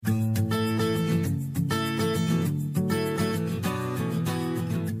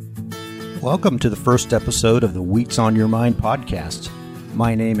Welcome to the first episode of the Wheats on Your Mind podcast.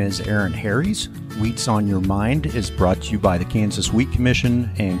 My name is Aaron Harries. Wheats on Your Mind is brought to you by the Kansas Wheat Commission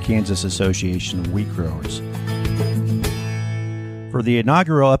and Kansas Association of Wheat Growers. For the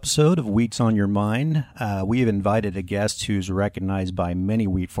inaugural episode of Wheats on Your Mind, we have invited a guest who's recognized by many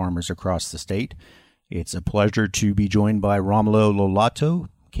wheat farmers across the state. It's a pleasure to be joined by Romulo Lollato,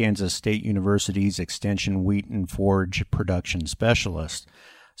 Kansas State University's Extension Wheat and Forage Production Specialist.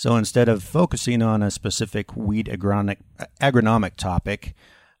 So instead of focusing on a specific wheat agronomic topic,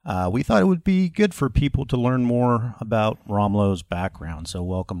 we thought it would be good for people to learn more about Romulo's background. So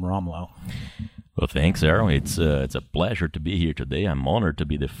welcome, Romulo. Well, thanks, Aaron. It's a pleasure to be here today. I'm honored to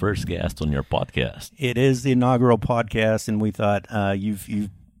be the first guest on your podcast. It is the inaugural podcast, and we thought you've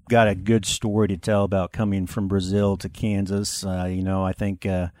got a good story to tell about coming from Brazil to Kansas. I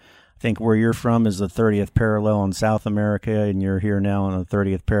think where you're from is the 30th parallel in South America, and you're here now on the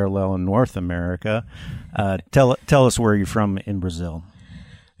 30th parallel in North America. Tell us where you're from in Brazil.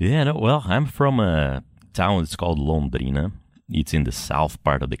 Yeah, well, I'm from a town that's called Londrina. It's in the south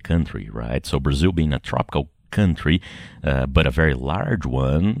part of the country, right? So Brazil being a tropical country, but a very large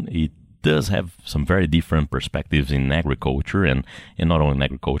one, it does have some very different perspectives in agriculture, and not only in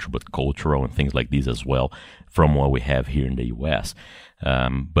agriculture, but cultural and things like this as well from what we have here in the U.S.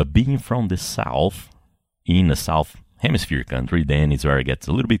 But being from the south, in a south hemisphere country, then it's where it gets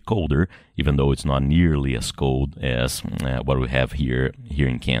a little bit colder, even though it's not nearly as cold as what we have here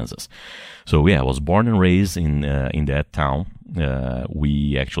in Kansas. So yeah, I was born and raised in that town.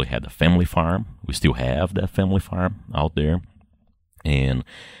 We actually had a family farm. We still have that family farm out there. And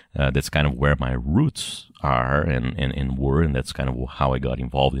that's kind of where my roots are and were, and that's kind of how I got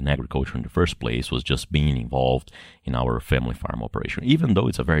involved in agriculture in the first place, was just being involved in our family farm operation, even though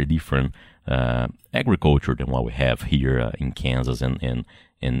it's a very different agriculture than what we have here in Kansas and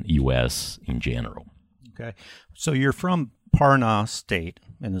U.S. in general. Okay. So you're from Paraná State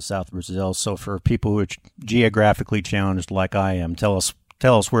in the south of Brazil. So for people who are geographically challenged like I am, tell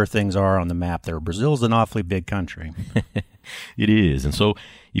us where things are on the map there. Brazil's an awfully big country. It is. And so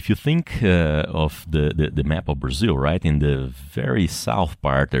if you think of the map of Brazil, right, in the very south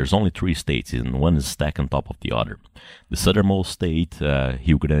part, there's only three states, and one is stacked on top of the other. The southernmost state,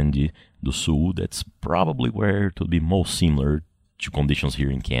 Rio Grande do Sul, that's probably where it would be most similar to conditions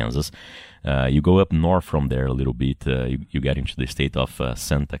here in Kansas. You go up north from there a little bit, you get into the state of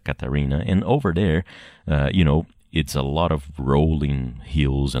Santa Catarina, and over there, it's a lot of rolling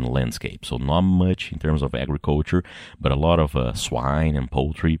hills and landscape. So not much in terms of agriculture, but a lot of swine and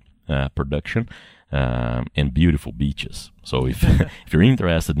poultry production and beautiful beaches. So if you're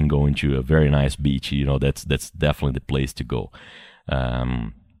interested in going to a very nice beach, that's definitely the place to go.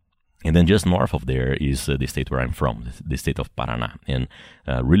 And then just north of there is the state where I'm from, the state of Paraná, and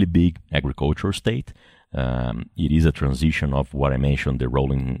a really big agricultural state. It is a transition of what I mentioned, the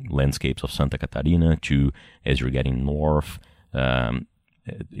rolling landscapes of Santa Catarina, to, as you're getting north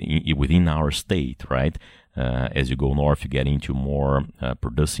within our state, right? As you go north, you get into more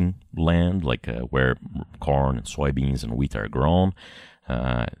producing land, like where corn and soybeans and wheat are grown.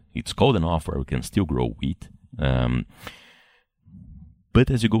 It's cold enough where we can still grow wheat. But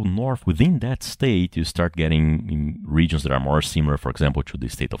as you go north within that state, you start getting in regions that are more similar, for example, to the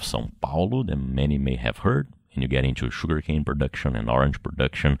state of São Paulo, that many may have heard. And you get into sugarcane production and orange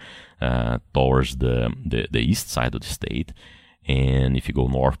production towards the east side of the state. And if you go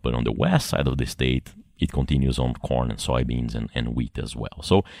north, but on the west side of the state, it continues on corn and soybeans and wheat as well.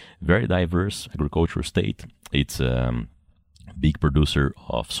 So very diverse agricultural state. It's a big producer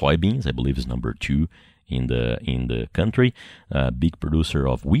of soybeans. I believe is number 2 in the country. Big producer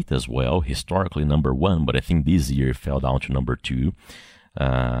of wheat as well, historically number 1, but I think this year fell down to number 2.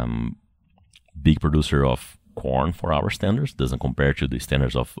 Big producer of corn for our standards, doesn't compare to the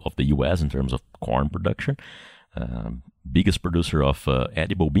standards of the U.S. in terms of corn production. Biggest producer of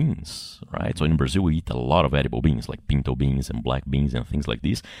edible beans, right? So in Brazil, we eat a lot of edible beans, like pinto beans and black beans and things like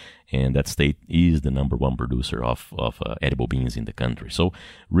this. And that state is the number 1 producer of edible beans in the country. So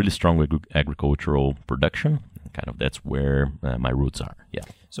really strong agricultural production. Kind of that's where my roots are. Yeah.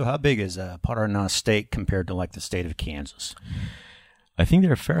 So how big is Paraná State compared to like the state of Kansas? I think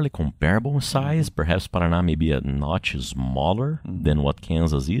they're fairly comparable in size. Perhaps Paraná may be a notch smaller than what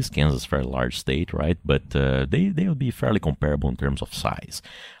Kansas is. Kansas is a very large state, right? But they will be fairly comparable in terms of size.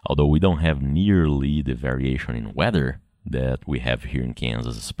 Although we don't have nearly the variation in weather that we have here in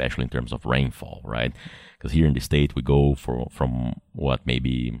Kansas, especially in terms of rainfall, right? Because here in the state, we go from what,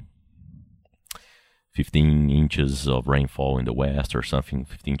 maybe 15 inches of rainfall in the west or something,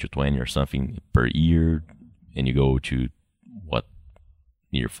 15 to 20 or something per year, and you go to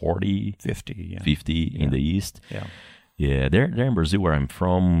near 40, 50, 50 in the east. Yeah. Yeah, there in Brazil where I'm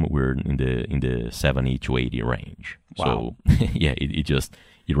from, we're in the 70 to 80 range. Wow. So yeah,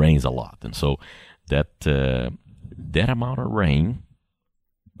 it rains a lot, and so that amount of rain,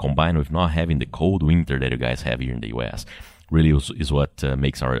 combined with not having the cold winter that you guys have here in the U.S., really is what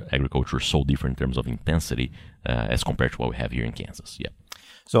makes our agriculture so different in terms of intensity as compared to what we have here in Kansas. Yeah.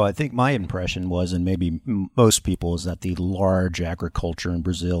 So I think my impression was, and maybe most people, is that the large agriculture in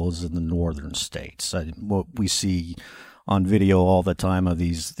Brazil is in the northern states. What we see on video all the time of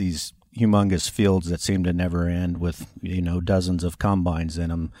these humongous fields that seem to never end with dozens of combines in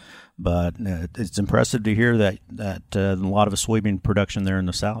them. But it's impressive to hear that a lot of soybean production there in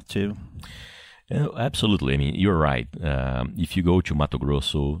the south too. Absolutely. I mean, you're right. If you go to Mato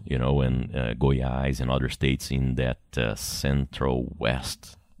Grosso, and Goiás and other states in that central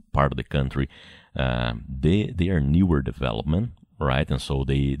west part of the country, they are newer development, right? And so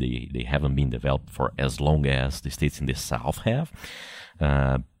they haven't been developed for as long as the states in the south have.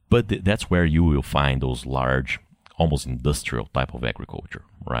 But that's where you will find those large, almost industrial type of agriculture,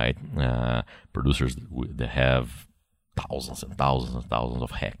 right? Producers that have thousands and thousands and thousands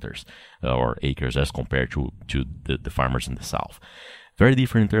of hectares or acres as compared to the farmers in the south. Very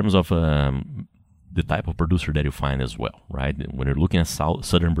different in terms of the type of producer that you find as well, right? When you're looking at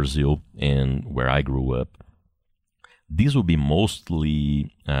southern Brazil and where I grew up, these will be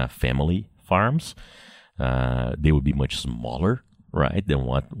mostly family farms. They would be much smaller, right, than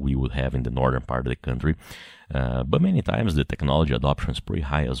what we would have in the northern part of the country. But many times the technology adoption is pretty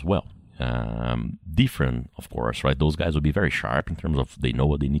high as well. Different, of course, right? Those guys will be very sharp in terms of they know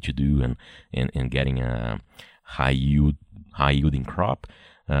what they need to do and getting a high yielding crop.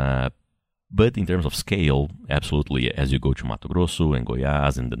 But in terms of scale, absolutely, as you go to Mato Grosso and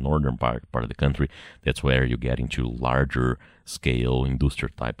Goiás and the northern part of the country, that's where you get into larger scale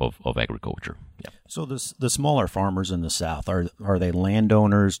industrial type of agriculture. Yeah. So the smaller farmers in the south, are they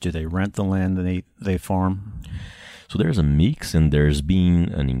landowners? Do they rent the land that they farm? So there's a mix, and there's been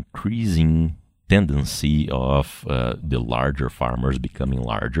an increasing tendency of the larger farmers becoming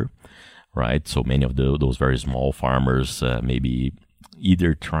larger, right? So many of those very small farmers maybe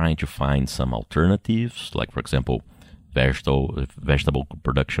either trying to find some alternatives, like, for example, vegetable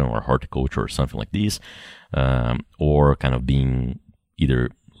production or horticulture or something like this, or kind of being either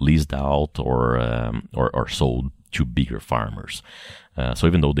leased out or sold to bigger farmers. So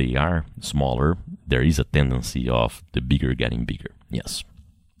even though they are smaller, there is a tendency of the bigger getting bigger. Yes.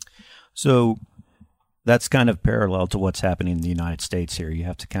 So that's kind of parallel to what's happening in the United States here. You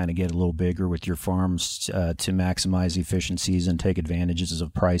have to kind of get a little bigger with your farms to maximize efficiencies and take advantages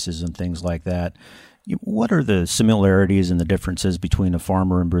of prices and things like that. What are the similarities and the differences between a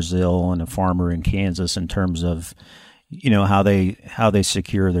farmer in Brazil and a farmer in Kansas in terms of how they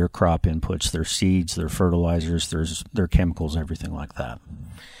secure their crop inputs, their seeds, their fertilizers, their chemicals, everything like that?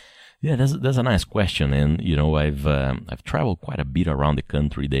 Yeah, that's a nice question, and I've traveled quite a bit around the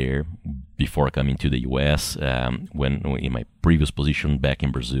country there before coming to the U.S. When in my previous position back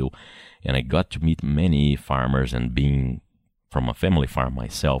in Brazil, and I got to meet many farmers, and being from a family farm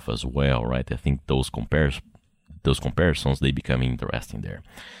myself as well, right? I think those comparisons they become interesting there.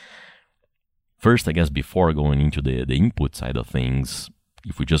 First, I guess before going into the input side of things,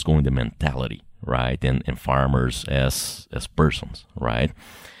 if we just go in the mentality, right, and farmers as persons, right?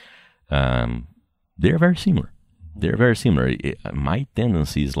 They're very similar. My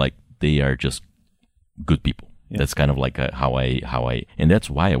tendency is like they are just good people. Yeah. That's kind of like how I, and that's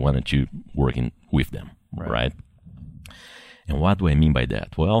why I wanted to work with them, right? And what do I mean by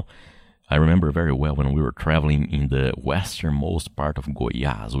that? Well, I remember very well when we were traveling in the westernmost part of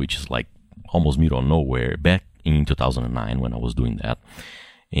Goiás, which is like almost middle of nowhere, back in 2009 when I was doing that.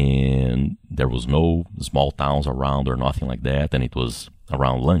 And there was no small towns around or nothing like that, and it was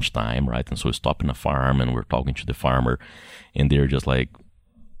around lunchtime, right? And so we stopped in a farm and we're talking to the farmer, and they're just like,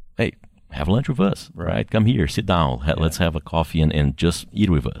 hey, have lunch with us, right? Come here, sit down, let's have a coffee and just eat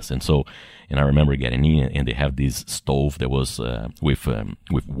with us. And so, and I remember getting in, and they have this stove that was with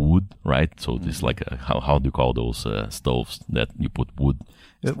wood, right? So this like how do you call those stoves that you put wood?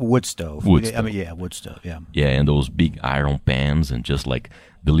 Wood stove. Wood stove. I mean, yeah, wood stove. Yeah. Yeah, and those big iron pans and just like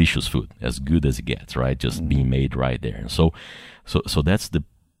delicious food, as good as it gets, right? Just being made right there. And so that's the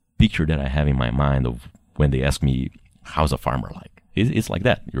picture that I have in my mind of when they ask me, how's a farmer like? It's like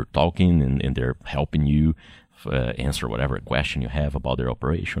that. You're talking and they're helping you answer whatever question you have about their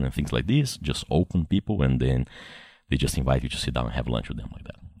operation and things like this. Just open people, and then they just invite you to sit down and have lunch with them like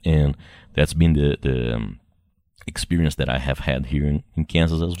that. And that's been the experience that I have had here in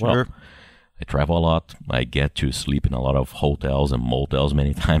Kansas as well. Sure. I travel a lot. I get to sleep in a lot of hotels and motels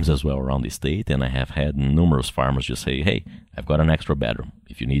many times as well around the state. And I have had numerous farmers just say, hey, I've got an extra bedroom.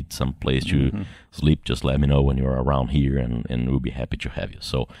 If you need some place to sleep, just let me know when you're around here, and we'll be happy to have you.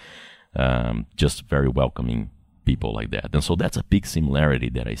 So just very welcoming people like that. And so that's a big similarity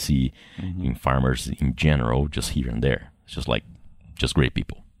that I see in farmers in general, just here and there. It's just great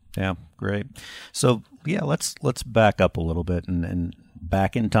people. Yeah, great. So yeah, let's back up a little bit and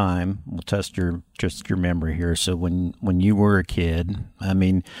back in time. We'll test your memory here. So when you were a kid, I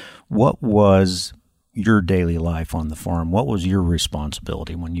mean, what was your daily life on the farm? What was your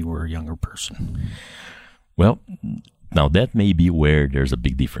responsibility when you were a younger person? Well, now that may be where there's a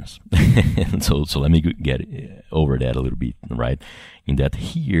big difference. And so let me get over that a little bit, right? In that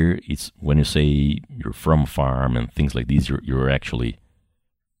here, it's when you say you're from a farm and things like these, you're actually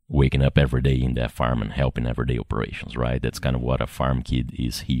waking up every day in that farm and helping everyday operations, right? That's kind of what a farm kid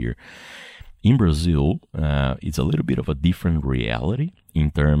is here. In Brazil, it's a little bit of a different reality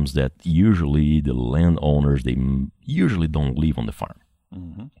in terms that usually the landowners, they usually don't live on the farm,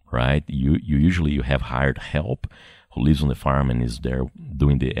 right? You usually have hired help who lives on the farm and is there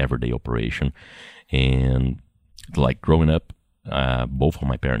doing the everyday operation. And like growing up, both of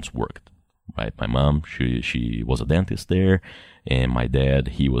my parents worked, right? My mom, she was a dentist there, and my dad,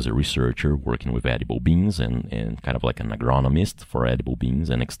 he was a researcher working with edible beans and kind of like an agronomist for edible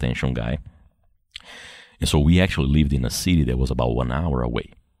beans, an extension guy. And so we actually lived in a city that was about 1 hour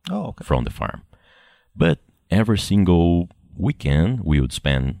away from the farm. But every single weekend, we would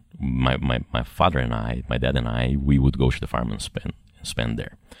spend, my father and I, my dad and I, we would go to the farm and spend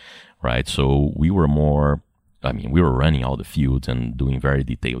there, right? So we were we were running all the fields and doing very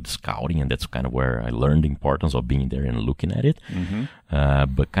detailed scouting, and that's kind of where I learned the importance of being there and looking at it.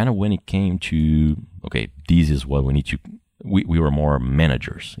 But kind of when it came to, okay, this is what we need to, we were more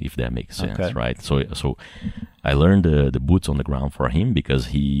managers, if that makes sense, right? So I learned the boots on the ground for him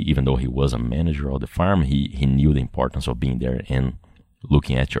because even though he was a manager of the farm, he knew the importance of being there and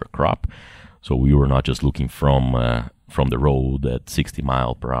looking at your crop. So we were not just looking from the road at 60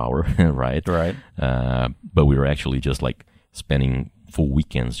 miles per hour, right? Right. But we were actually just like spending full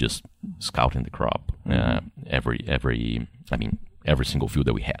weekends just scouting the crop, every single field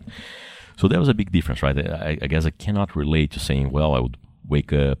that we had. So that was a big difference, right? I guess I cannot relate to saying, well, I would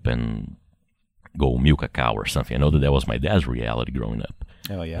wake up and go milk a cow or something. I know that was my dad's reality growing up.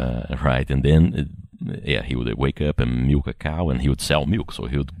 Oh, yeah. Right. And then, he would wake up and milk a cow, and he would sell milk. So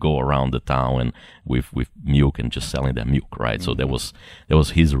he would go around the town and with milk and just selling that milk, right? So that was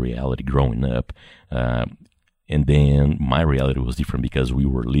his reality growing up. And then my reality was different because we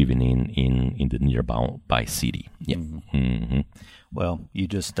were living in the nearby city. Yeah. Well, you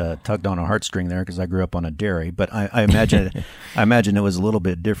just tugged on a heartstring there because I grew up on a dairy, but I imagine it was a little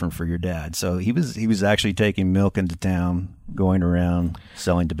bit different for your dad. So he was actually taking milk into town, going around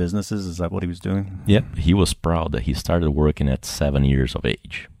selling to businesses. Is that what he was doing? Yep. He was proud that he started working at 7 years of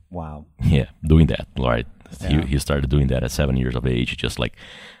age. Wow. Yeah, doing that, right? Yeah. He started doing that at 7 years of age, just like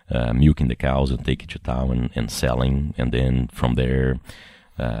milking the cows and taking to town and selling, and then from there.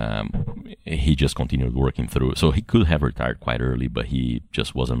 He just continued working through. So he could have retired quite early, but he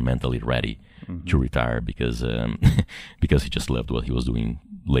just wasn't mentally ready to retire because he just loved what he was doing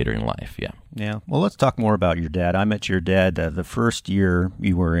later in life. Yeah. Yeah. Well, let's talk more about your dad. I met your dad the first year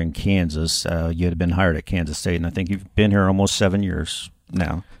you were in Kansas. You had been hired at Kansas State, and I think you've been here almost 7 years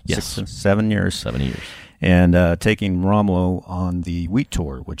now. Yes. 7 years. 7 years. And taking Romulo on the wheat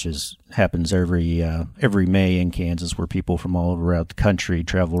tour, which happens every May in Kansas, where people from all around the country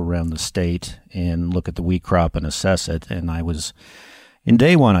travel around the state and look at the wheat crop and assess it. And I was in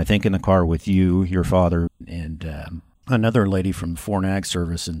day one, I think, in the car with you, your father, and another lady from Foreign Ag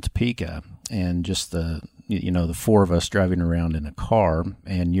Service in Topeka, and just the four of us driving around in a car.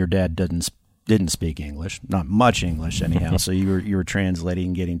 And your dad didn't speak English, not much English anyhow. So you were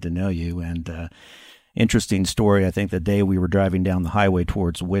translating, getting to know you, and interesting story. I think the day we were driving down the highway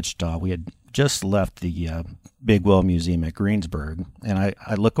towards Wichita, we had just left the Big Well Museum at Greensburg, and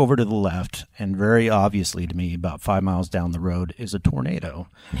I look over to the left, and very obviously to me, about 5 miles down the road, is a tornado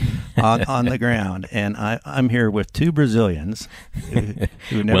on the ground. And I'm here with two Brazilians who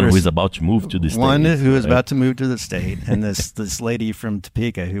never... One who is about to move to the state. One who is about to move to the state, and this lady from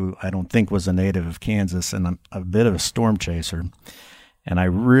Topeka who I don't think was a native of Kansas, and I'm a bit of a storm chaser. And I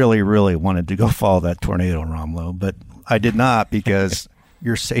really, really wanted to go follow that tornado, Romulo, but I did not because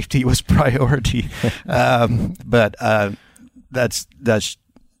your safety was priority. But that's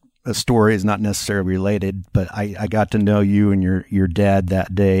a story is not necessarily related, but I got to know you and your dad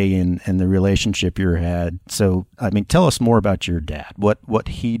that day and the relationship you had. So, I mean, tell us more about your dad, what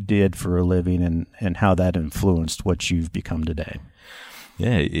he did for a living and how that influenced what you've become today.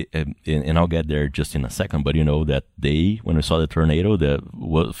 Yeah, and I'll get there just in a second. But that day when we saw the tornado, that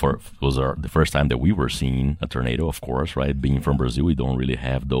was the first time that we were seeing a tornado. Of course, right? Being from Brazil, we don't really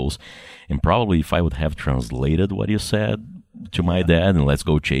have those. And probably if I would have translated what you said to my dad and let's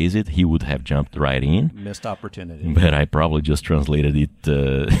go chase it, he would have jumped right in. Missed opportunity. But I probably just translated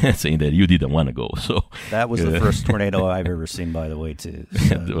it saying that you didn't want to go. So that was the first tornado I've ever seen, by the way, too.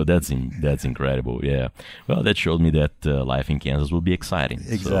 So. Well, that's incredible. Yeah. Well, that showed me that life in Kansas would be exciting.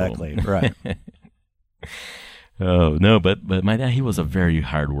 Exactly. So. Right. Oh no, but my dad, he was a very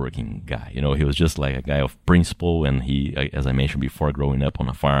hardworking guy. He was just like a guy of principle, and he, as I mentioned before, growing up on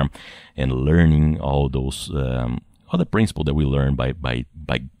a farm and learning all those. All the principle that we learned by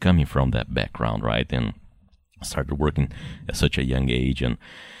coming from that background, right? And started working at such a young age. And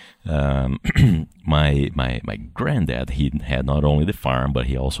my granddad, he had not only the farm, but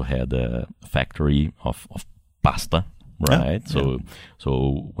he also had a factory of pasta, right? Yeah.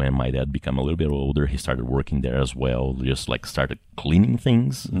 So when my dad became a little bit older, he started working there as well. Just like started cleaning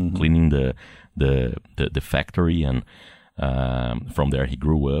things, cleaning the factory, and from there he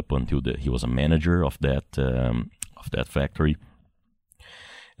grew up until he was a manager of that factory.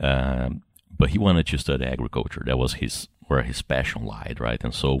 But he wanted to study agriculture. That was where his passion lied, right?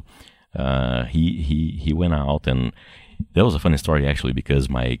 And so he went out, and that was a funny story actually, because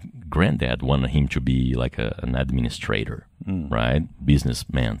my granddad wanted him to be like an administrator, right?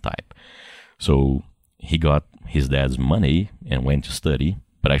 Businessman type. So he got his dad's money and went to study.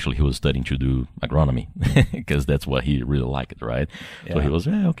 But actually, he was studying to do agronomy because that's what he really liked, right? Yeah. So he was,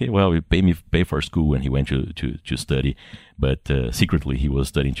 okay, well, he pay for school, and he went to study. But secretly, he was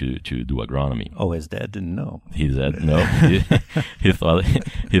studying to do agronomy. Oh, his dad didn't know. His dad, no, he thought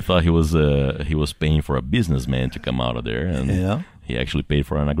he was paying for a businessman to come out of there, and he actually paid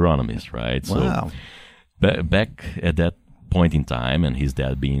for an agronomist, right? Wow. So back at that point in time, and his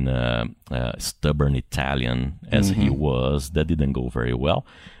dad being a stubborn Italian as he was, that didn't go very well,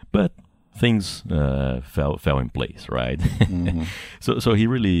 but things fell in place, right? So he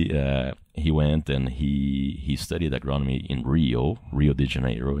really he went and he studied agronomy in Rio de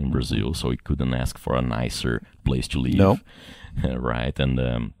Janeiro in Brazil, so he couldn't ask for a nicer place to live. Nope. Right?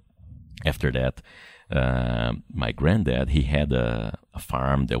 And after that, my granddad, he had a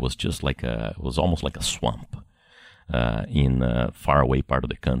farm that was just like was almost like a swamp. In a faraway part of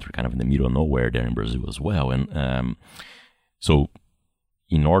the country, kind of in the middle of nowhere there in Brazil as well. And so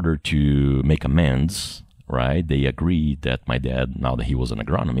in order to make amends, right, they agreed that my dad, now that he was an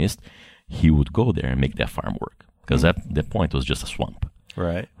agronomist, he would go there and make that farm work. Because that point was just a swamp.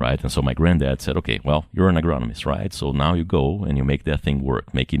 Right. Right. And so my granddad said, okay, well, you're an agronomist, right? So now you go and you make that thing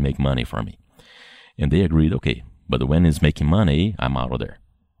work, make money for me. And they agreed, okay, but when it's making money, I'm out of there.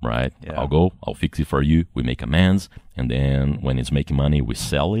 Right? Yeah. I'll go, I'll fix it for you, we make amends, and then when it's making money, we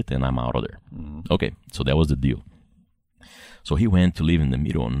sell it, and I'm out of there. Okay, so that was the deal. So he went to live in the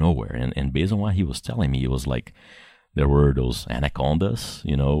middle of nowhere, and based on what he was telling me, it was like there were those anacondas,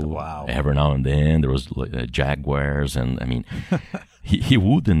 Wow. Every now and then there was jaguars, and I mean, he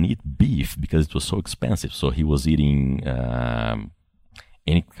wouldn't eat beef because it was so expensive, so he was eating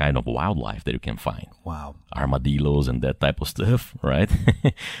any kind of wildlife that you can find. Wow. Armadillos and that type of stuff, right?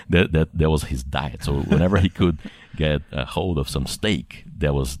 that was his diet. So whenever he could get a hold of some steak,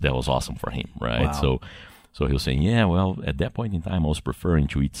 that was awesome for him, right? Wow. So he was saying, yeah, well, at that point in time, I was preferring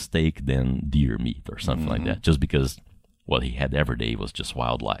to eat steak than deer meat or something like that, just because what he had every day was just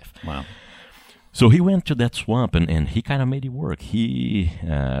wildlife. Wow. So he went to that swamp, and he kind of made it work. He,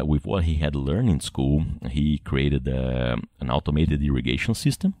 with what he had learned in school, he created an automated irrigation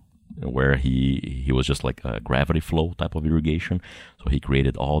system where he was just like a gravity flow type of irrigation. So he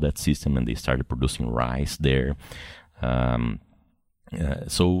created all that system, and they started producing rice there.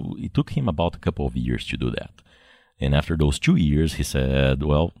 So it took him about a couple of years to do that. And after those 2 years, he said,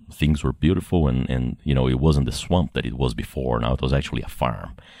 well, things were beautiful, and it wasn't the swamp that it was before. Now it was actually a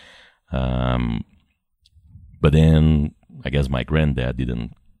farm. But then I guess my granddad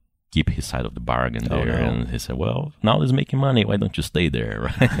didn't keep his side of the bargain there. No. And he said, well, now he's making money. Why don't you stay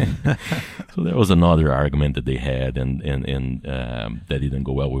there? Right? So there was another argument that they had, and that didn't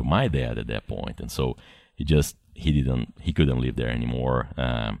go well with my dad at that point. And so he couldn't live there anymore.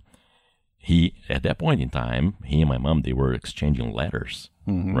 At that point in time, he and my mom, they were exchanging letters,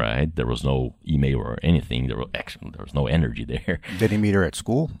 right? There was no email or anything. There was no energy there. Did he meet her at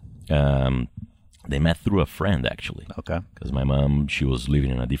school? They met through a friend, actually. Okay. Because my mom, she was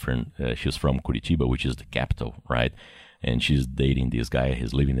living in a different, she was from Curitiba, which is the capital, right? And she's dating this guy.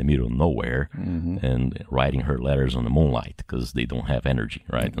 He's living in the middle of nowhere and writing her letters on the moonlight because they don't have energy,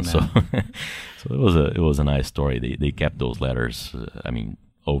 right? And so it was a nice story. They kept those letters,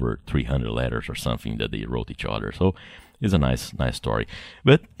 over 300 letters or something that they wrote each other. So it's a nice story.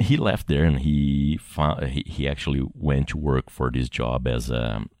 But he left there and he actually went to work for this job as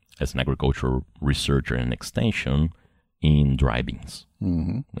an agricultural researcher and extension in dry beans.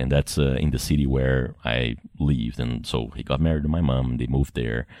 And that's in the city where I lived. And so he got married to my mom. They moved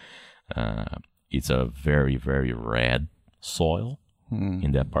there. It's a very, very red soil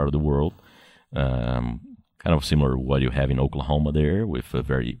in that part of the world. Kind of similar to what you have in Oklahoma there with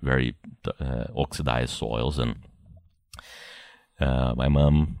very, very oxidized soils. And my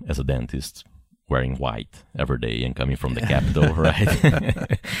mom, as a dentist, wearing white every day and coming from the capital,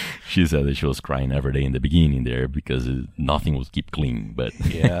 right? She said that she was crying every day in the beginning there because nothing was keep clean. But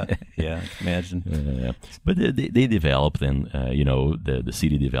yeah, imagine. But they developed, and the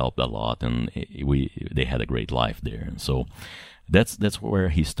city developed a lot, and they had a great life there. And so that's where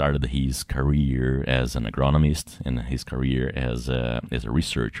he started his career as an agronomist and his career as a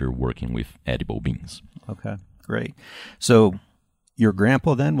researcher working with edible beans. Okay, great. So your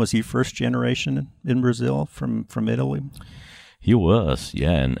grandpa then, was he first generation in Brazil from Italy? He was,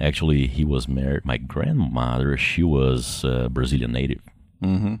 yeah, and actually he was married. My grandmother, she was Brazilian native.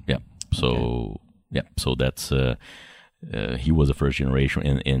 Yeah, so so that's he was a first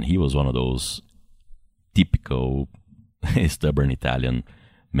generation, and he was one of those typical stubborn Italian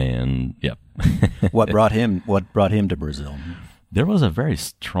men. Yeah. What brought him to Brazil? There was a very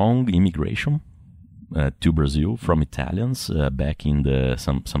strong immigration to Brazil from Italians back in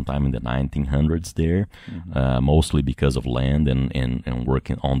sometime in the 1900s there, mostly because of land and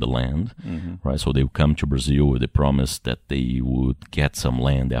working on the land, right? So they would come to Brazil with the promise that they would get some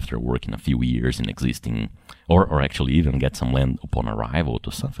land after working a few years in existing, or actually even get some land upon arrival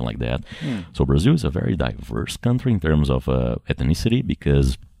to something like that. So Brazil is a very diverse country in terms of ethnicity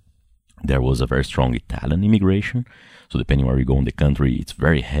because there was a very strong Italian immigration. So depending where you go in the country, it's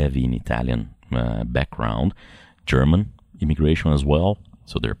very heavy in Italian background. German immigration as well.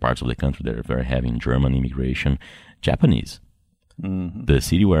 So there are parts of the country that are very heavy in German immigration. Japanese. The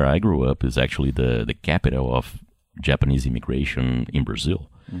city where I grew up is actually the capital of Japanese immigration in Brazil.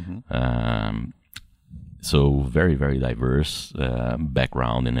 So very, very diverse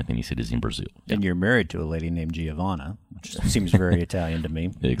background and ethnicities in Brazil. And you're married to a lady named Giovanna, which seems very Italian to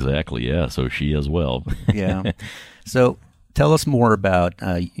me. Exactly, yeah. So she as well. Yeah. So tell us more about,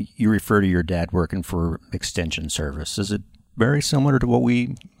 you refer to your dad working for Extension Service. Is it very similar to what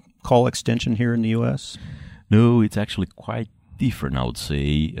we call extension here in the U.S.? No, it's actually quite different, I would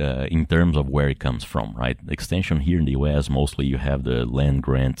say, in terms of where it comes from, right? Extension here in the U.S., mostly you have the land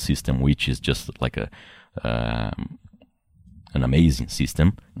grant system, which is just like an amazing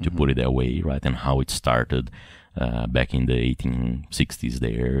system, to put it that way, right? And how it started back in the 1860s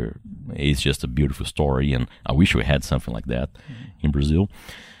there. It's just a beautiful story, and I wish we had something like that in Brazil.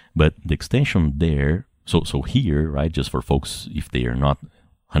 But the extension there, so here, right, just for folks if they are not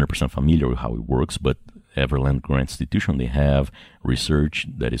 100% familiar with how it works, but every land grant institution, they have research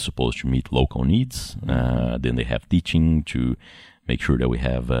that is supposed to meet local needs. Then they have teaching to make sure that we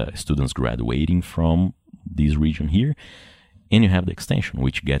have students graduating from this region here. And you have the extension,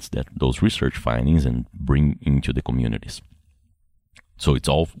 which gets those research findings and bring into the communities. So it's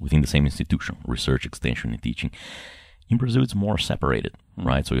all within the same institution, research, extension, and teaching. In Brazil, it's more separated,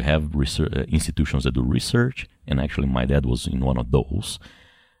 right? So you have institutions that do research, and actually my dad was in one of those.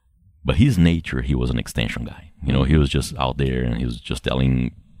 But his nature, he was an extension guy. He was just out there, and he was just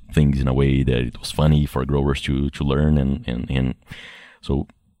telling things in a way that it was funny for growers to learn, and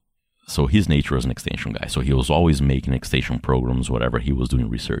so his nature was an extension guy. So he was always making extension programs, whatever he was doing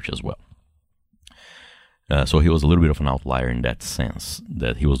research as well. So he was a little bit of an outlier in that sense,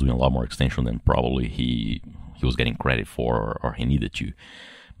 that he was doing a lot more extension than probably he was getting credit for or he needed to.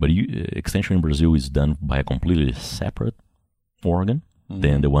 But extension in Brazil is done by a completely separate organ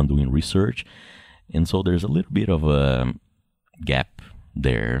than the one doing research. And so there's a little bit of a gap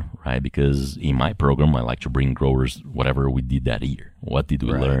there, right? Because in my program, I like to bring growers whatever we did that year. What did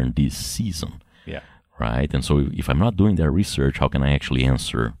we learn this season? Yeah. Right? And so if I'm not doing that research, how can I actually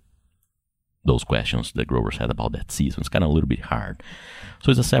answer those questions that growers had about that season? It's kind of a little bit hard.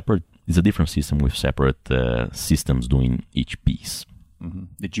 So it's a different system with separate systems doing each piece.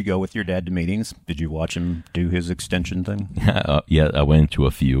 Did you go with your dad to meetings? Did you watch him do his extension thing? Yeah, I went to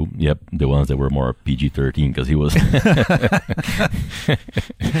a few. Yep, the ones that were more PG-13 because he was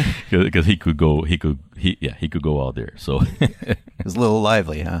because he could go out there. So it was a little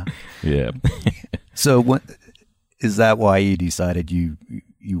lively, huh? Yeah. So is that why you decided you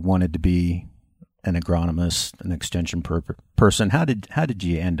wanted to be an agronomist, an extension person? How did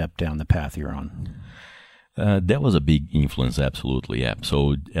you end up down the path you're on? That was a big influence, absolutely, yeah.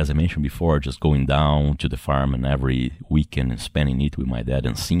 So, as I mentioned before, just going down to the farm and every weekend and spending it with my dad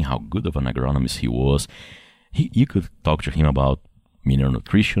and seeing how good of an agronomist he was. You could talk to him about mineral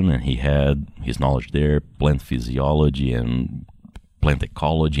nutrition, and he had his knowledge there, plant physiology and plant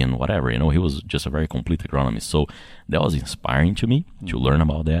ecology and whatever. He was just a very complete agronomist. So, that was inspiring to me to learn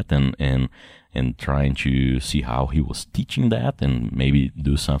about that and trying to see how he was teaching that and maybe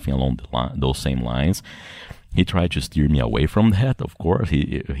do something along those same lines. He tried to steer me away from that, of course.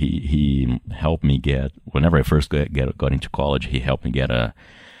 He helped me get, whenever I first got into college, he helped me get an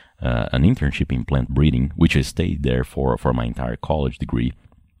internship in plant breeding, which I stayed there for my entire college degree,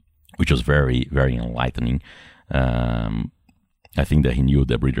 which was very, very enlightening. I think that he knew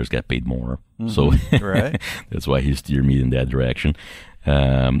that breeders get paid more. So right. That's why he steered me in that direction.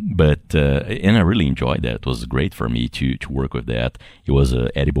 But I really enjoyed that. It was great for me to work with that. It was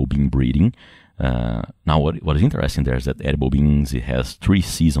edible bean breeding. Now, what is interesting there is that edible beans, it has 3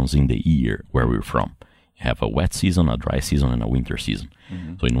 seasons in the year where we're from. You have a wet season, a dry season, and a winter season.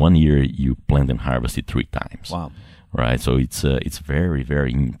 So in 1 year, you plant and harvest it 3 times. Wow. Right? So it's very,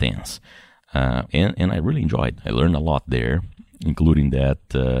 very intense. And I really enjoyed it. I learned a lot there, including that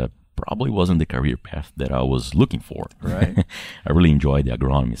probably wasn't the career path that I was looking for. Right. I really enjoyed the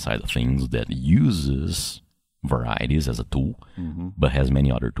agronomy side of things that uses varieties as a tool, but has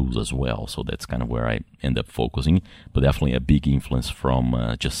many other tools as well. So that's kind of where I end up focusing. But definitely a big influence from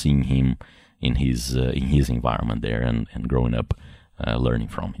just seeing him in his environment there and growing up learning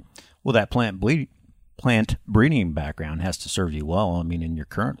from him. Well, that plant breeding background has to serve you well. I mean, in your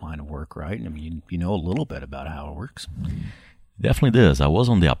current line of work, right? I mean, you know a little bit about how it works. Definitely does. I was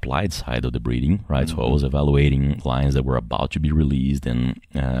on the applied side of the breeding, right? So I was evaluating lines that were about to be released, and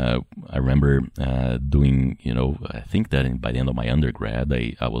I remember doing, I think that by the end of my undergrad,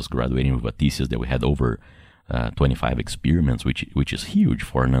 I was graduating with a thesis that we had over 25 experiments, which is huge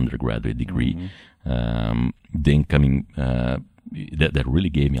for an undergraduate degree. Then coming, that really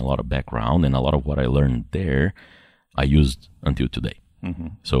gave me a lot of background, and a lot of what I learned there, I used until today.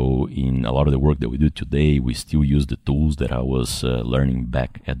 So in a lot of the work that we do today, we still use the tools that I was learning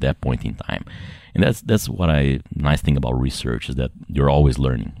back at that point in time. And that's what nice thing about research is that you're always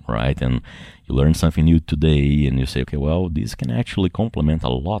learning, right? And you learn something new today and you say, okay, well, this can actually complement a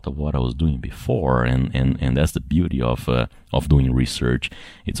lot of what I was doing before. And that's the beauty of doing research.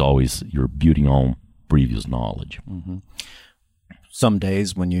 It's always you're building on previous knowledge. Some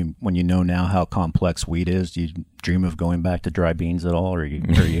days when you know now how complex wheat is, do you dream of going back to dry beans at all, or are you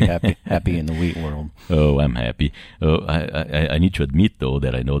happy in the wheat world? Oh, I'm happy. I need to admit though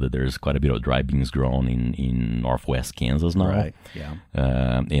that I know that there's quite a bit of dry beans grown in northwest Kansas now. Right. Yeah.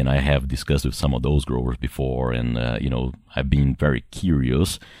 And I have discussed with some of those growers before, and I've been very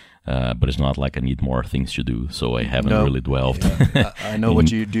curious. But it's not like I need more things to do, so I haven't really delved. Yeah. I know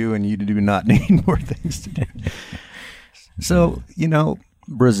what you do, and you do not need more things to do. So,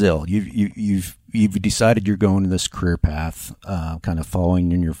 Brazil, you've decided you're going this career path, kind of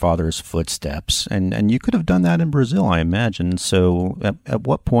following in your father's footsteps, and you could have done that in Brazil, I imagine. So at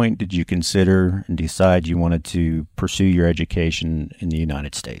what point did you consider and decide you wanted to pursue your education in the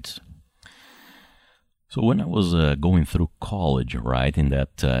United States? So when I was going through college, right, in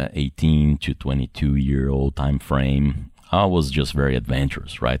that 18 to 22-year-old time frame, I was just very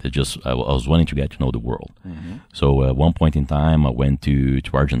adventurous, right? I was wanting to get to know the world. So at one point in time, I went to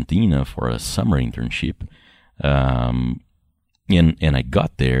Argentina for a summer internship. And I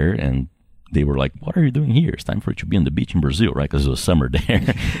got there, and they were like, "What are you doing here? It's time for you to be on the beach in Brazil," right? Because it was summer there.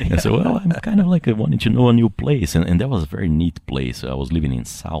 And so, well, I'm kind of like wanting to know a new place. And that was a very neat place. I was living in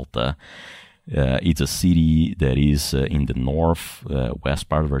Salta. It's a city that is in the northwest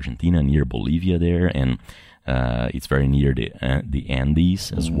part of Argentina, near Bolivia there, and it's very near the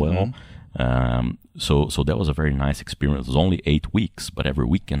Andes as well. So that was a very nice experience. It was only 8 weeks, but every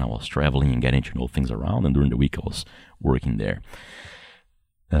weekend I was traveling and getting to know things around, and during the week I was working there.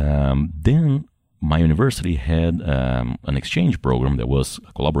 Then my university had an exchange program that was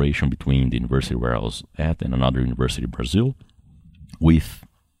a collaboration between the university where I was at and another university in Brazil with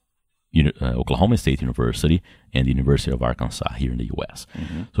Oklahoma State University and the University of Arkansas here in the U.S.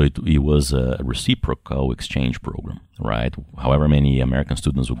 So it was a reciprocal exchange program, right? However many American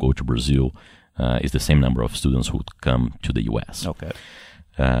students would go to Brazil is the same number of students who would come to the U.S. Okay.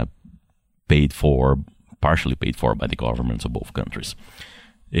 Partially paid for by the governments of both countries.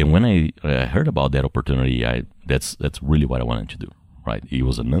 And when I heard about that opportunity, that's really what I wanted to do. Right, it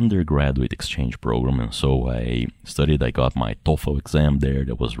was an undergraduate exchange program, and so I studied. I got my TOEFL exam there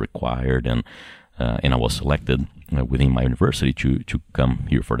that was required, and I was selected within my university to come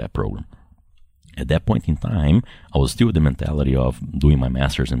here for that program. At that point in time, I was still with the mentality of doing my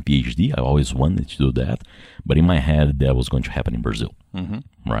master's and PhD. I always wanted to do that, but in my head, that was going to happen in Brazil,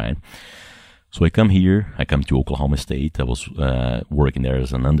 right? So I come here, I come to Oklahoma State. I was working there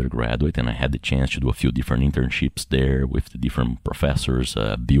as an undergraduate, and I had the chance to do a few different internships there with the different professors.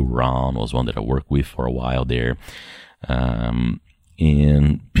 Bill Round was one that I worked with for a while there. And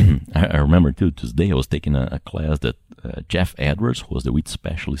I remember to this day I was taking a class that Jeff Edwards, who was the wheat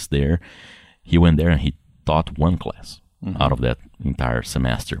specialist there, he went there and he taught one class out of that entire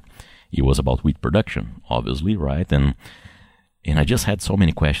semester. It was about wheat production, obviously, right? And I just had so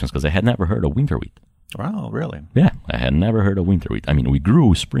many questions because I had never heard of winter wheat. Wow, really? Yeah, I had never heard of winter wheat. I mean, we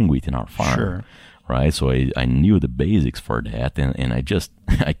grew spring wheat in our farm, right? So I knew the basics for that, and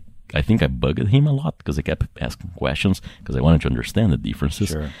I think I bugged him a lot because I kept asking questions because I wanted to understand the differences.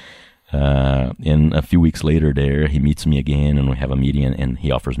 Sure. And a few weeks later there, he meets me again, and we have a meeting, and he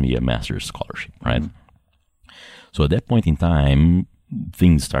offers me a master's scholarship, right? So at that point in time,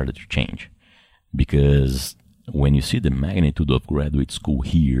 things started to change because when you see the magnitude of graduate school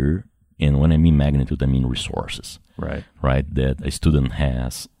here, and when I mean magnitude, I mean resources, right? That a student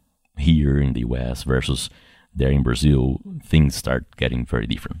has here in the U.S. versus there in Brazil, things start getting very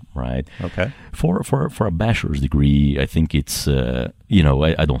different, right? Okay. For a bachelor's degree, I think it's I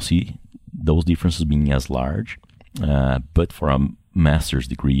don't see those differences being as large, but for a master's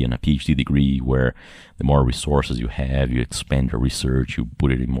degree and a PhD degree, where the more resources you have, you expand your research, you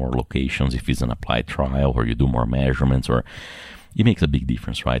put it in more locations. If it's an applied trial, or you do more measurements, or it makes a big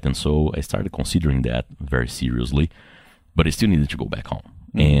difference, right? And so I started considering that very seriously, but I still needed to go back home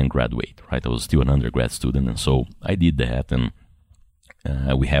and graduate, right? I was still an undergrad student, and so I did that, and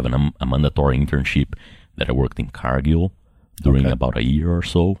we have a mandatory internship that I worked in Cargill during about a year or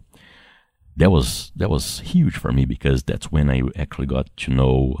so. That was huge for me because that's when I actually got to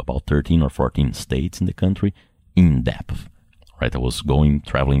know about 13 or 14 states in the country in depth, right? I was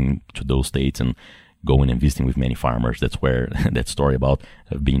traveling to those states and going and visiting with many farmers. That's where that story about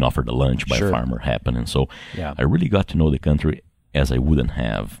being offered a lunch by a farmer happened. And so I really got to know the country as I wouldn't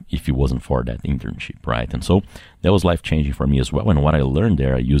have if it wasn't for that internship, right? And so that was life-changing for me as well. And what I learned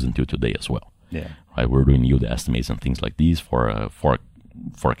there, I use until today as well. Yeah. Right? We're doing yield estimates and things like these for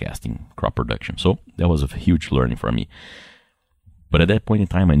forecasting crop production. So that was a huge learning for me. But at that point in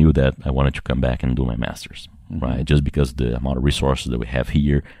time, I knew that I wanted to come back and do my master's, right? Just because the amount of resources that we have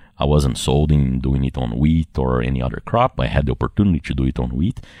here, I wasn't sold in doing it on wheat or any other crop. I had the opportunity to do it on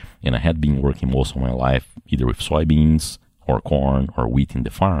wheat, and I had been working most of my life either with soybeans or corn or wheat in the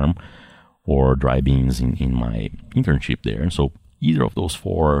farm or dry beans in my internship there. And so either of those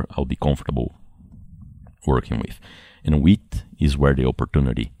four, I'll be comfortable working with. And wheat is where the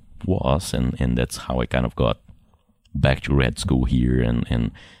opportunity was, and that's how I kind of got back to grad school here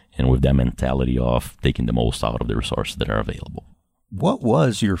and with that mentality of taking the most out of the resources that are available. What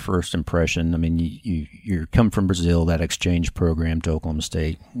was your first impression? I mean, you come from Brazil, that exchange program to Oklahoma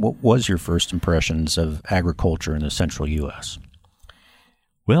State. What was your first impressions of agriculture in the central U.S.?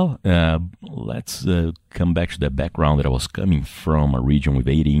 Well, let's come back to the background that I was coming from, a region with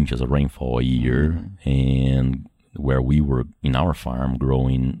 80 inches of rainfall a year, and where we were in our farm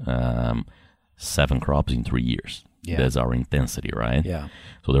growing 7 crops in 3 years. Yeah. That's our intensity, right? Yeah.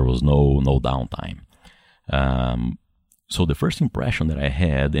 So there was no downtime. So the first impression that I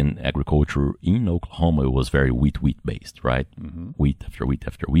had in agriculture in Oklahoma was very wheat based, right? Wheat after wheat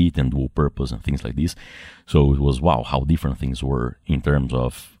after wheat and dual purpose and things like this. So it was, wow, how different things were in terms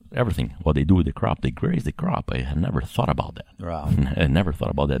of everything. What they do with the crop, they graze the crop. I had never thought about that. Wow. I never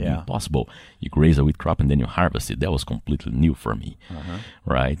thought about that being possible. You graze a wheat crop and then you harvest it. That was completely new for me,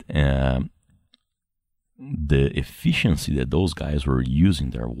 right? The efficiency that those guys were using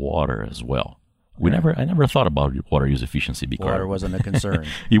their water as well. I never thought about water use efficiency because water wasn't a concern.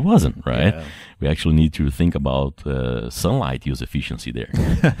 It wasn't, right? Yeah. We actually need to think about sunlight use efficiency there,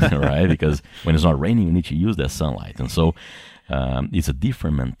 right? Because when it's not raining, you need to use that sunlight. And so it's a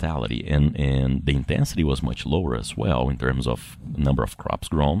different mentality. And the intensity was much lower as well in terms of number of crops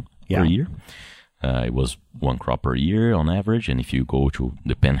grown per year. It was one crop per year on average, and if you go to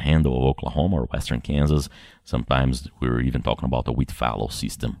the panhandle of Oklahoma or western Kansas, sometimes we were even talking about a wheat fallow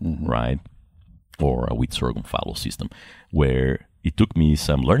system, right? Or a wheat sorghum fallow system, where it took me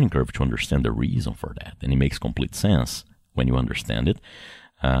some learning curve to understand the reason for that, and it makes complete sense when you understand it.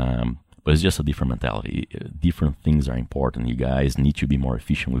 But it's just a different mentality. Different things are important. You guys need to be more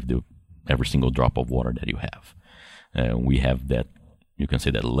efficient with every single drop of water that you have. We have that, you can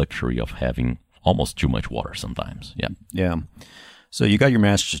say, that luxury of having almost too much water sometimes. Yeah. Yeah. So you got your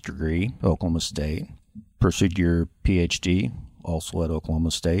master's degree, Oklahoma State, pursued your PhD, also at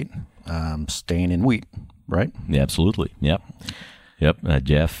Oklahoma State, staying in wheat, right? Yeah, absolutely. Yep.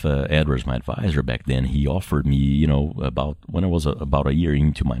 Jeff Edwards, my advisor back then, he offered me, about when I was about a year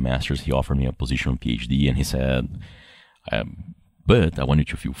into my master's, he offered me a position on PhD, and he said, but I want you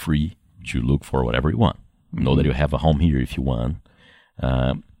to feel free to look for whatever you want. Know that you have a home here if you want.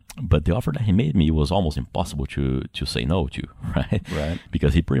 But the offer that he made me was almost impossible to say no to, right? Right.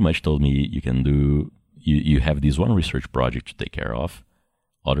 Because he pretty much told me, you have this one research project to take care of.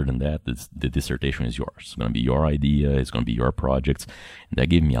 Other than that, the dissertation is yours. It's going to be your idea. It's going to be your projects. And that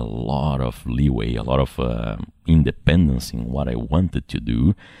gave me a lot of leeway, a lot of independence in what I wanted to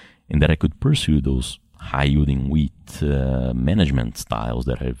do, and that I could pursue those high-yielding wheat management styles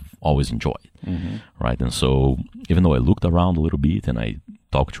that I've always enjoyed, right? And so even though I looked around a little bit and I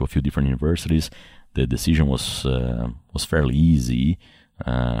talked to a few different universities, the decision was fairly easy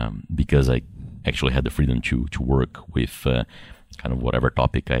because I actually had the freedom to work with kind of whatever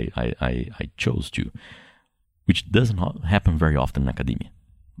topic I chose to, which doesn't happen very often in academia.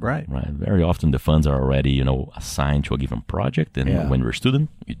 Right. Very often the funds are already, assigned to a given project, and when you're a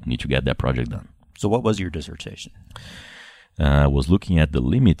student, you need to get that project done. So what was your dissertation? I was looking at the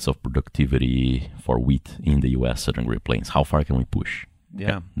limits of productivity for wheat in the U.S. Southern Great Plains. How far can we push?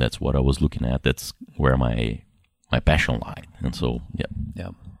 Yeah. That's what I was looking at. That's where my passion lied. And so, yeah. Yeah.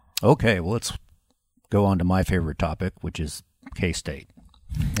 Okay, well, let's go on to my favorite topic, which is K-State.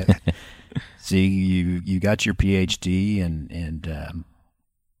 See, you got your PhD and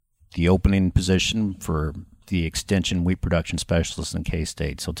the opening position for the extension wheat production specialist in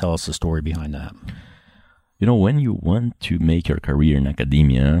K-State. So tell us the story behind that. When you want to make your career in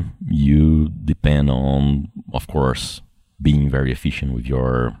academia, you depend on, of course, being very efficient with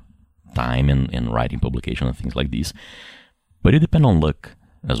your time and writing publication and things like this. But you depend on luck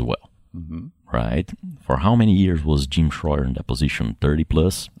as well, right? For how many years was Jim Schroyer in that position? 30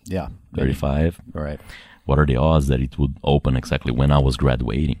 plus? Yeah. 35? Right. What are the odds that it would open exactly when I was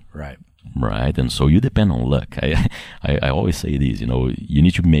graduating? Right. Right, and so you depend on luck. I always say this, you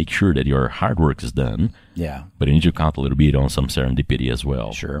need to make sure that your hard work is done. Yeah. But you need to count a little bit on some serendipity as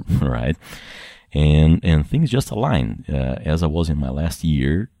well. Sure. Right, and things just aligned. As I was in my last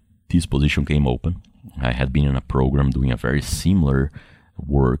year, this position came open. I had been in a program doing a very similar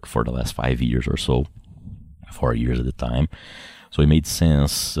work for the last 5 years or so, 4 years at the time. So it made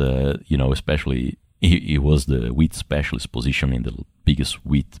sense, especially it was the wheat specialist position in the biggest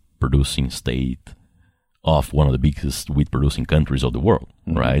wheat producing state of one of the biggest wheat producing countries of the world,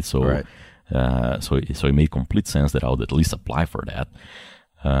 right? So, so it made complete sense that I would at least apply for that.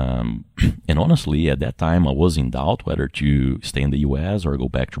 And honestly, at that time, I was in doubt whether to stay in the U.S. or go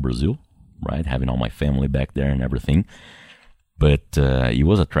back to Brazil, right? Having all my family back there and everything. But it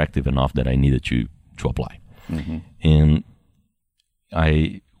was attractive enough that I needed to apply. And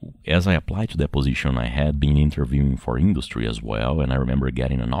as I applied to that position, I had been interviewing for industry as well, and I remember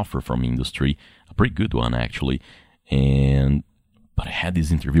getting an offer from industry, a pretty good one actually, but I had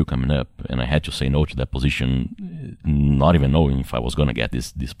this interview coming up, and I had to say no to that position, not even knowing if I was going to get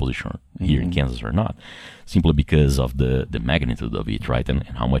this position here in Kansas or not, simply because of the magnitude of it, right, and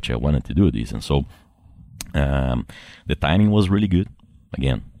how much I wanted to do this. And so the timing was really good.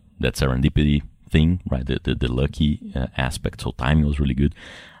 Again, that serendipity thing, right, the lucky aspect, so timing was really good.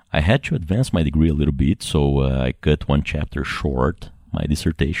 I had to advance my degree a little bit, so I cut one chapter short my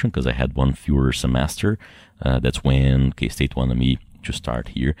dissertation because I had one fewer semester. That's when K-State wanted me to start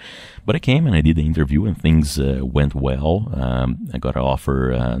here. But I came and I did the interview, and things went well. I got an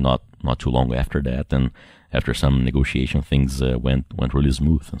offer not too long after that, and after some negotiation, things went really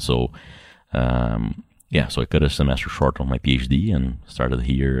smooth. And so so I cut a semester short on my PhD and started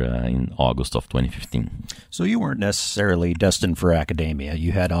here in August of 2015. So you weren't necessarily destined for academia.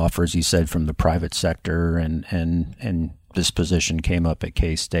 You had offers, you said, from the private sector, and this position came up at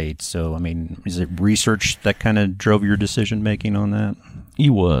K-State. So, I mean, is it research that kind of drove your decision-making on that?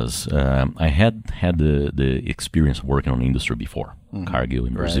 It was. I had the experience of working on industry before, Cargill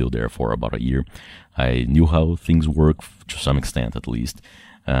in Brazil, there for about a year. I knew how things work to some extent, at least.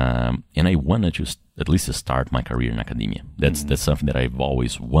 And I wanted to at least start my career in academia. That's something that I've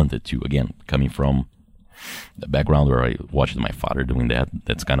always wanted to. Again, coming from the background where I watched my father doing that,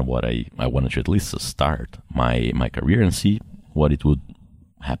 that's kind of what I wanted to at least start my career and see what it would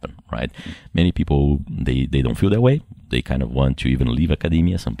happen, right? Many people, they don't feel that way. They kind of want to even leave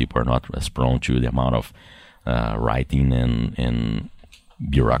academia. Some people are not as prone to the amount of writing and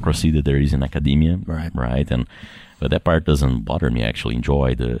bureaucracy that there is in academia, right? But that part doesn't bother me. I actually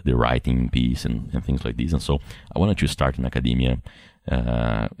enjoy the writing piece and things like this. And so I wanted to start in academia,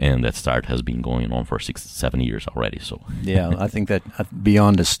 and that start has been going on for 6-7 years already. So yeah, I think that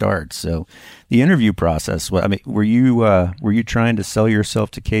beyond a start. So the interview process, I mean, were you trying to sell yourself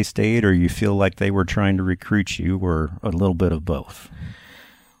to K-State, or you feel like they were trying to recruit you, or a little bit of both?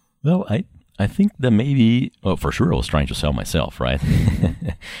 Well, I think that maybe, for sure, I was trying to sell myself, right?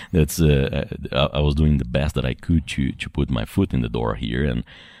 That's I was doing the best that I could to put my foot in the door here, and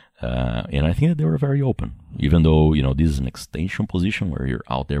I think that they were very open, even though this is an extension position where you're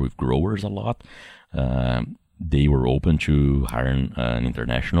out there with growers a lot. They were open to hiring an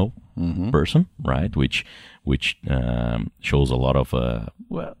international person, right? Which shows a lot of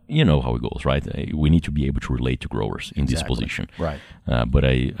well, you know how it goes, right? We need to be able to relate to growers in this position, right? But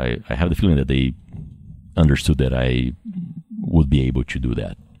I have the feeling that they understood that I would be able to do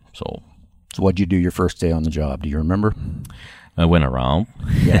that. So what'd you do your first day on the job? Do you remember? I went around.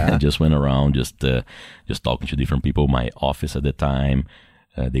 Yeah, just went around, just talking to different people. My office at the time,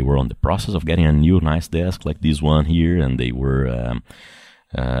 they were on the process of getting a new nice desk like this one here, and they were.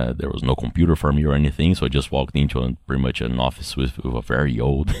 There was no computer for me or anything, so I just walked into pretty much an office with a very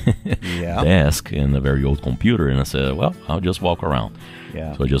old desk and a very old computer, and I said, well, I'll just walk around.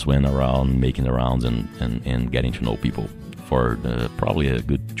 Yeah. So I just went around making the rounds and getting to know people for probably a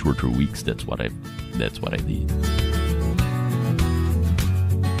good 2 or 3 weeks. That's what I did.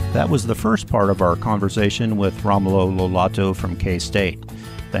 That was the first part of our conversation with Romulo Lollato from K-State.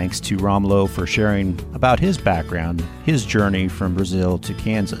 Thanks to Romulo for sharing about his background, his journey from Brazil to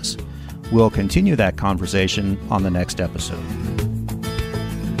Kansas. We'll continue that conversation on the next episode.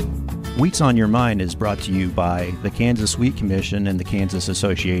 Wheats on Your Mind is brought to you by the Kansas Wheat Commission and the Kansas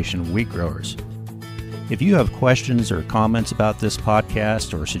Association of Wheat Growers. If you have questions or comments about this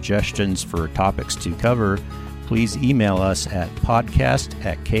podcast or suggestions for topics to cover, please email us at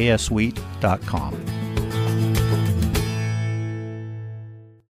podcast@kswheat.com.